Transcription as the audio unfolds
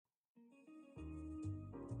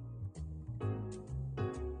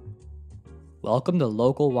Welcome to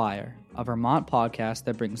Local Wire, a Vermont podcast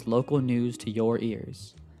that brings local news to your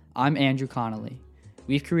ears. I'm Andrew Connolly.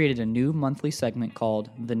 We've created a new monthly segment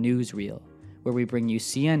called The Newsreel, where we bring you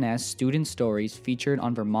CNS student stories featured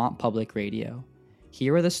on Vermont Public Radio.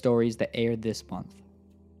 Here are the stories that aired this month.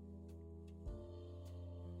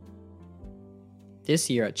 This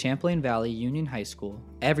year at Champlain Valley Union High School,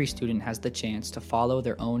 every student has the chance to follow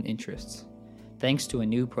their own interests, thanks to a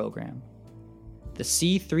new program. The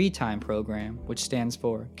C3 Time program, which stands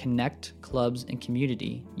for Connect, Clubs, and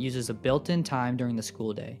Community, uses a built-in time during the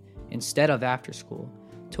school day, instead of after school,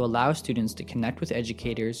 to allow students to connect with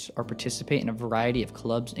educators or participate in a variety of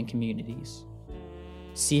clubs and communities.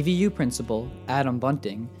 CVU Principal Adam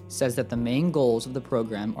Bunting says that the main goals of the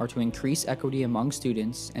program are to increase equity among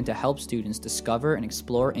students and to help students discover and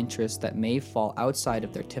explore interests that may fall outside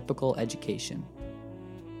of their typical education.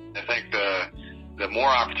 I think the more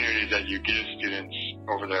opportunities that you give students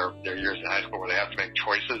over their years in high school where they have to make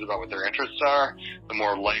choices about what their interests are, the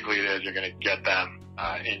more likely it is you're going to get them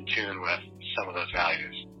in tune with some of those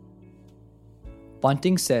values.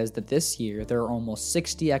 Bunting says that this year there are almost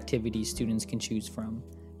 60 activities students can choose from,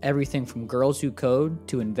 everything from Girls Who Code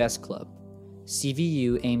to Invest Club.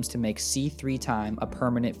 CVU aims to make C3 Time a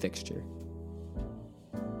permanent fixture.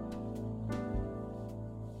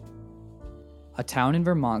 A town in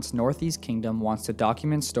Vermont's Northeast Kingdom wants to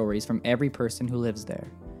document stories from every person who lives there.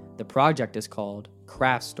 The project is called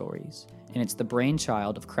Craft Stories, and it's the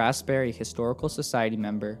brainchild of Craftsbury Historical Society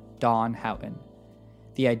member Dawn Houghton.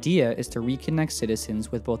 The idea is to reconnect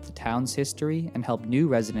citizens with both the town's history and help new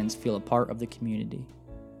residents feel a part of the community.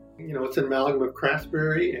 It's an amalgam of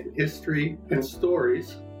Craftsbury and history and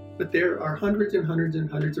stories, but there are hundreds and hundreds and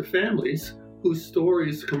hundreds of families whose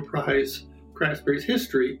stories comprise Craftsbury's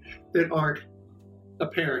history that aren't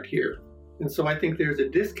apparent here. And so I think there's a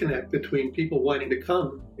disconnect between people wanting to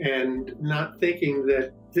come and not thinking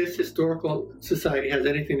that this historical society has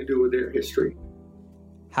anything to do with their history.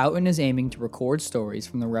 Houghton is aiming to record stories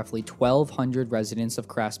from the roughly 1,200 residents of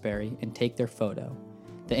Craftsbury and take their photo.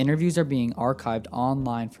 The interviews are being archived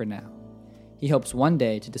online for now. He hopes one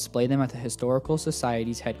day to display them at the Historical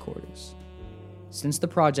Society's headquarters. Since the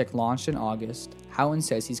project launched in August, Houghton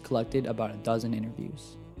says he's collected about a dozen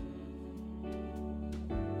interviews.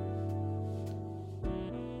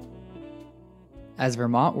 As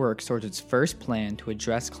Vermont works towards its first plan to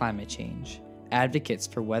address climate change, advocates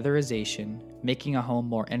for weatherization, making a home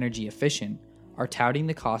more energy efficient, are touting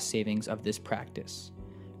the cost savings of this practice.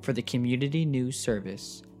 For the Community News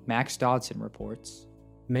Service, Max Dodson reports,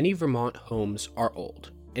 many Vermont homes are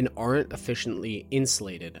old and aren't efficiently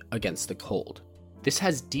insulated against the cold. This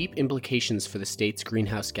has deep implications for the state's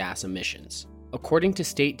greenhouse gas emissions. According to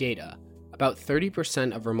state data, about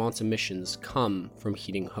 30% of Vermont's emissions come from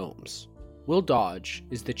heating homes. Will Dodge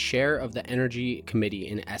is the chair of the Energy Committee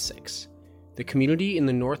in Essex. The community in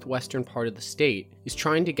the northwestern part of the state is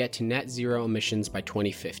trying to get to net zero emissions by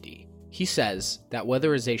 2050. He says that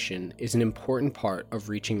weatherization is an important part of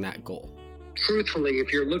reaching that goal. Truthfully,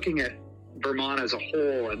 if you're looking at Vermont as a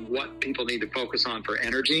whole and what people need to focus on for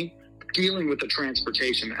energy, dealing with the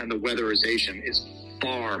transportation and the weatherization is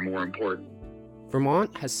far more important.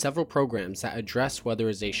 Vermont has several programs that address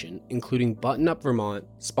weatherization, including Button Up Vermont,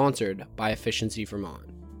 sponsored by Efficiency Vermont.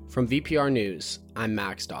 From VPR News, I'm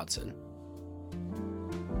Max Dodson.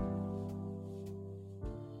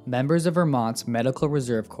 Members of Vermont's Medical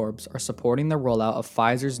Reserve Corps are supporting the rollout of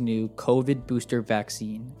Pfizer's new COVID booster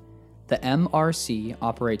vaccine. The MRC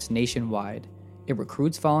operates nationwide. It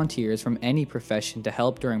recruits volunteers from any profession to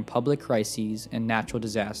help during public crises and natural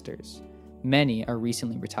disasters. Many are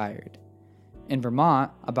recently retired. In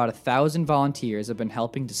Vermont, about 1,000 volunteers have been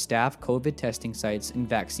helping to staff COVID testing sites and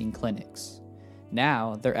vaccine clinics.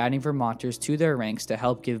 Now, they're adding Vermonters to their ranks to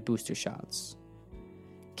help give booster shots.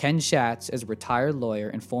 Ken Schatz is a retired lawyer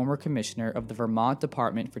and former commissioner of the Vermont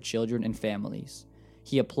Department for Children and Families.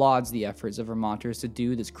 He applauds the efforts of Vermonters to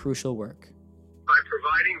do this crucial work. By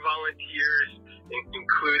providing volunteers,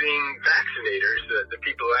 including vaccinators, the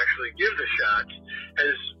people who actually give the shots,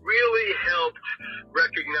 has really helped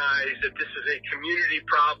recognize that this is a community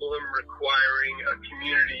problem requiring a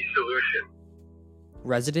community solution.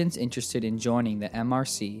 Residents interested in joining the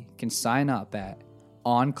MRC can sign up at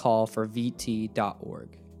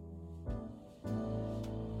oncallforvt.org.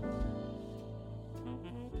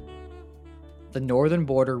 The Northern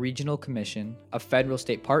Border Regional Commission, a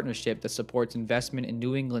federal-state partnership that supports investment in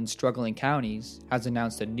New England's struggling counties, has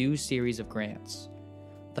announced a new series of grants.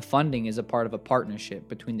 The funding is a part of a partnership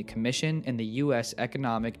between the Commission and the U.S.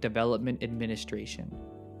 Economic Development Administration.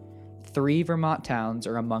 3 Vermont towns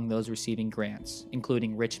are among those receiving grants,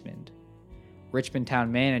 including Richmond. Richmond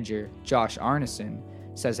Town Manager Josh Arneson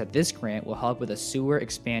says that this grant will help with a sewer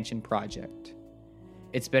expansion project.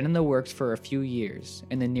 It's been in the works for a few years,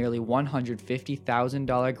 and the nearly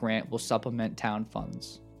 $150,000 grant will supplement town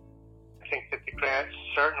funds. I think that the grant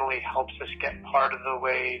certainly helps us get part of the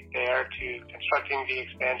way there to constructing the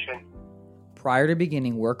expansion. Prior to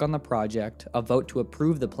beginning work on the project, a vote to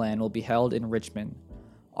approve the plan will be held in Richmond.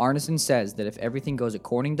 Arneson says that if everything goes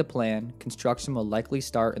according to plan, construction will likely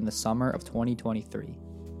start in the summer of 2023.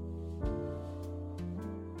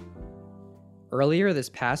 Earlier this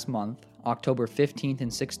past month, October 15th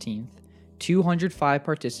and 16th, 205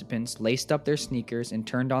 participants laced up their sneakers and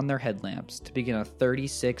turned on their headlamps to begin a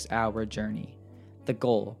 36-hour journey. The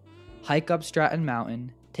goal: hike up Stratton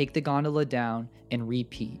Mountain, take the gondola down, and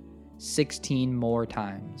repeat 16 more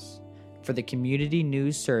times. For the Community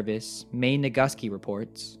News Service, May Naguski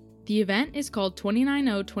reports. The event is called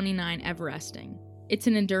 29029 Everesting. It's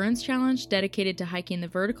an endurance challenge dedicated to hiking the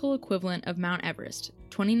vertical equivalent of Mount Everest,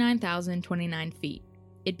 29,029 feet.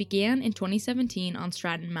 It began in 2017 on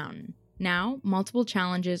Stratton Mountain. Now, multiple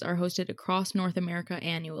challenges are hosted across North America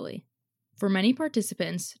annually. For many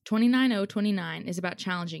participants, 29029 is about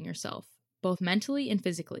challenging yourself, both mentally and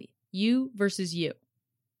physically. You versus you.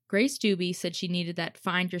 Grace Doobie said she needed that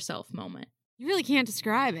find yourself moment. You really can't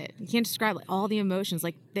describe it. You can't describe all the emotions.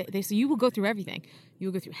 So you will go through everything. You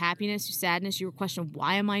will go through happiness, sadness. You will question,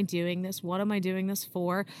 why am I doing this? What am I doing this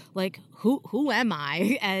for? Who am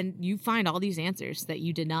I? And you find all these answers that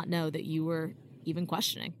you did not know that you were even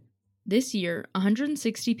questioning. This year,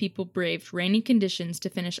 160 people braved rainy conditions to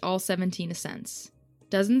finish all 17 ascents.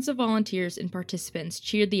 Dozens of volunteers and participants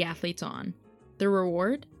cheered the athletes on. The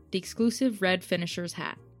reward? The exclusive red finisher's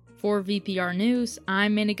hat. For VPR News,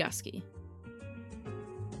 I'm May Naguski.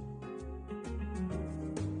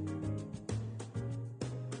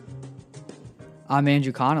 I'm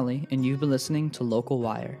Andrew Connolly, and you've been listening to Local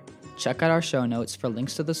Wire. Check out our show notes for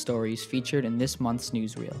links to the stories featured in this month's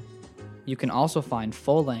newsreel. You can also find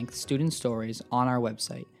full-length student stories on our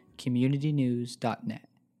website, communitynews.net.